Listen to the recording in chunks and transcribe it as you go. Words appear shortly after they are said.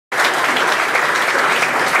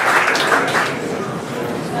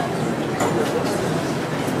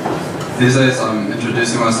These days I'm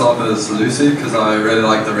introducing myself as Lucy because I really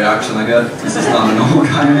like the reaction I get. This is not a normal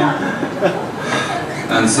guy name.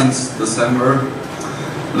 And since December,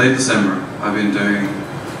 late December, I've been doing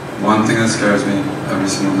one thing that scares me every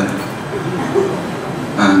single day.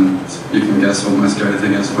 And you can guess what my scary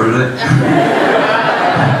thing is for today.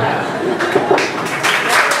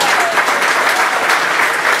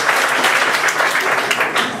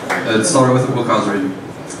 It started with a book I was reading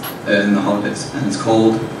in the holidays, and it's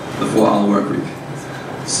called The 4-Hour Work Week.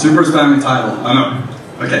 Super spammy title, I know.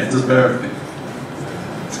 Okay, just bear with me.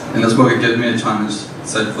 In this book it gave me a challenge. It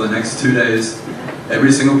said for the next 2 days,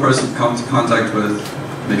 every single person you come into contact with,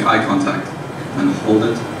 make eye contact and hold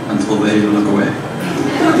it until they look away.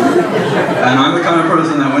 And I'm the kind of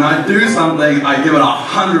person that when I do something, I give it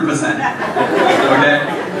 100%. Okay?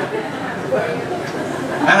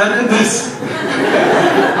 And I did this.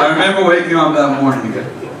 I remember waking up that morning,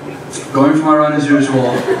 going for my run as usual,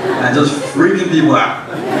 and just freaking people out.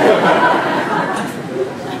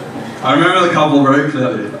 I remember the couple very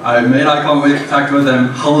clearly. I made eye contact with them,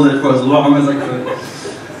 held it for as long as I could,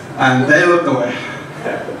 and they looked away.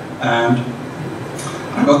 And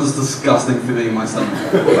I got this disgusting feeling in my stomach.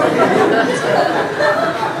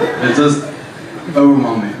 It just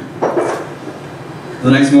overwhelmed me.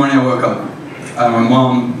 The next morning I woke up, and my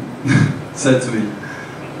mom said to me,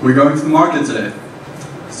 "We're going to the market today."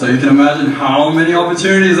 So you can imagine how many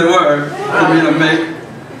opportunities there were for me to make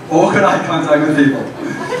awkward eye contact with people.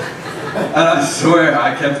 And I swear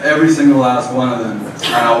I kept every single last one of them,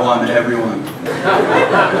 and I won every one.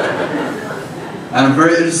 And a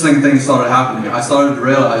very interesting thing started happening. I started to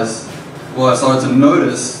realize, well, I started to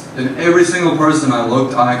notice in every single person I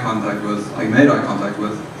looked eye contact with, I made eye contact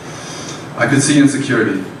with, I could see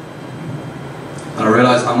insecurity. And I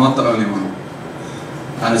realized I'm not the only one.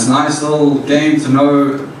 And it's a nice little game to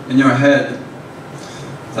know in your head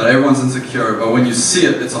that everyone's insecure, but when you see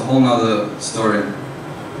it, it's a whole nother story.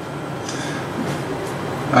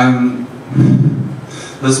 And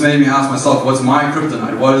this made me ask myself, what's my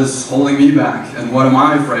kryptonite? What is holding me back? And what am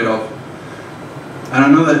I afraid of? And I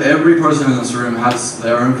know that every person in this room has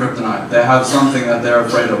their own kryptonite. They have something that they're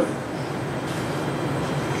afraid of.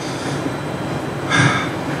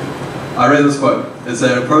 I read this quote. It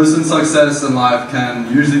said, "A person's success in life can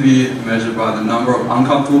usually be measured by the number of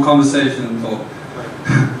uncomfortable conversations or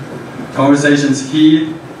conversations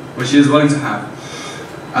he or she is willing to have."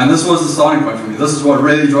 And this was the starting point for me. This is what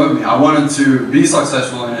really drove me. I wanted to be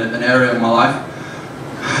successful in an area of my life.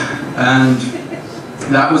 And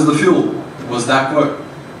that was the fuel, was that quote.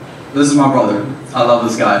 This is my brother. I love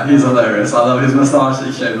this guy. He's hilarious. I love his moustache.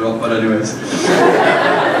 He shaved it off, but anyways.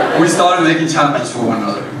 We started making challenges for one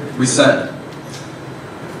another. We said,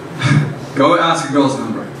 go ask a girl's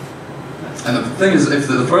number. And the thing is, if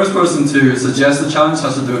the first person to suggest the challenge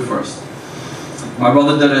has to do it first. My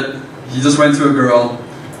brother did it. He just went to a girl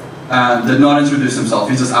and did not introduce himself.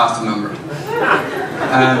 He just asked a number.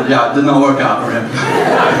 And yeah, it did not work out for him.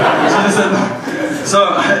 She just said no.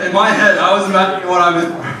 So in my head, I was imagining what I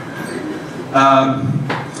meant for.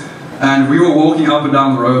 And we were walking up and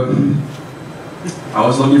down the road. I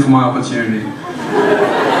was looking for my opportunity.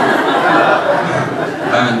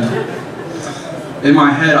 And in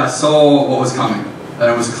my head, I saw what was coming, and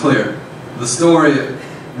it was clear. The story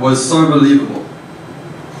was so believable.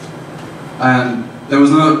 And there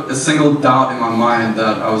was not a single doubt in my mind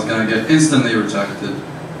that I was going to get instantly rejected.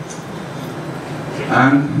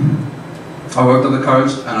 And I worked up the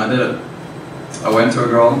courage, and I did it. I went to a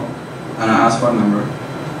girl, and I asked for a number.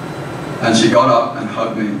 And she got up and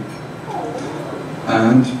hugged me.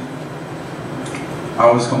 And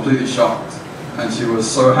I was completely shocked. And she was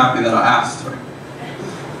so happy that I asked her.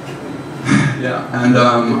 Yeah, and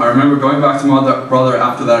I remember going back to my brother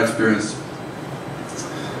after that experience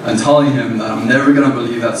and telling him that I'm never going to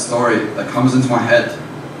believe that story that comes into my head.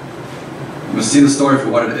 You must see the story for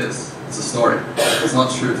what it is. It's a story. It's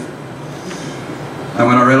not truth. And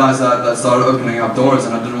when I realized that, that started opening up doors,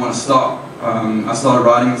 and I didn't want to stop. I started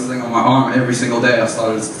writing this thing on my arm every single day.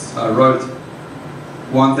 I wrote,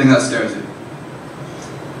 "One thing that scares you."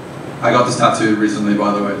 I got this tattoo recently,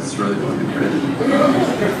 by the way. It's really fucking great.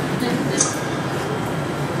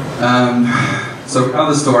 So we have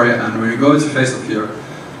the story, and when you go to face the fear,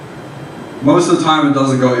 most of the time it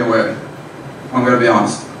doesn't go your way. I'm going to be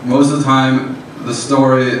honest. Most of the time the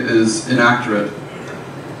story is inaccurate.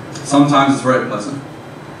 Sometimes it's very pleasant.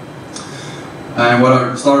 And what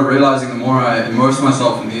I started realizing the more I immersed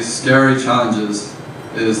myself in these scary challenges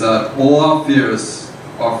is that all our fears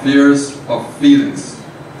are fears of feelings,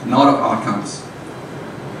 not of outcomes.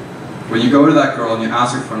 When you go to that girl and you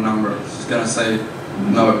ask her for a number, she's going to say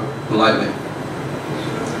no politely.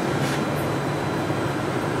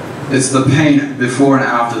 It's the pain before and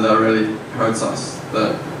after that really hurts us,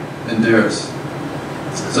 that endears.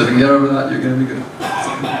 So if you can get over that, you're going to be good.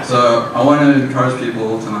 So I want to encourage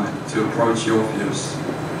people tonight to approach your fears.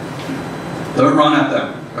 Don't run at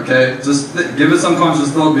them, okay? Just give it some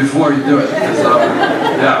conscious thought before you do it.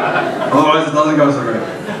 Yeah, otherwise it doesn't go so great.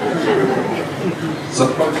 So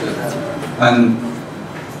approach it. And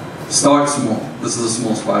start small. This is a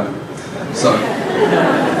small spider. So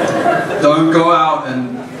don't go out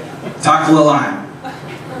and tackle a lion.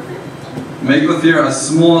 Make the fear as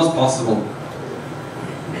small as possible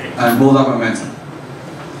and build up momentum.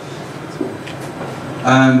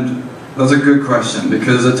 And that's a good question,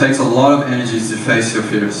 because it takes a lot of energy to face your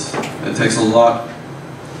fears. It takes a lot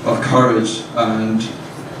of courage and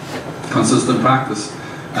consistent practice.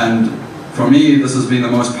 And for me, this has been the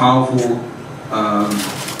most powerful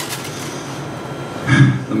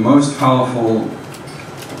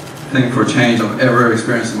thing for change I've ever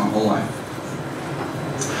experienced in my whole life.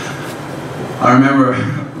 I remember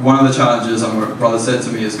one of the challenges my brother said to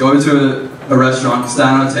me is go to a restaurant,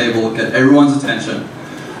 stand on a table, get everyone's attention,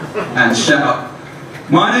 and shout,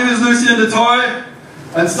 "My name is Lucien du Toit,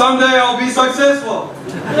 and someday I'll be successful."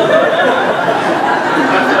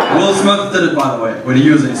 Will Smith did it, by the way, when he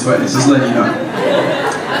was in his 20s, just letting you know.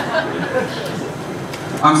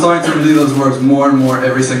 I'm starting to repeat those words more and more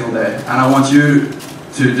every single day, and I want you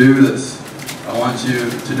to do this. I want you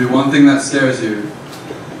to do one thing that scares you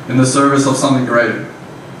in the service of something greater.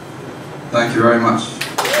 Thank you very much.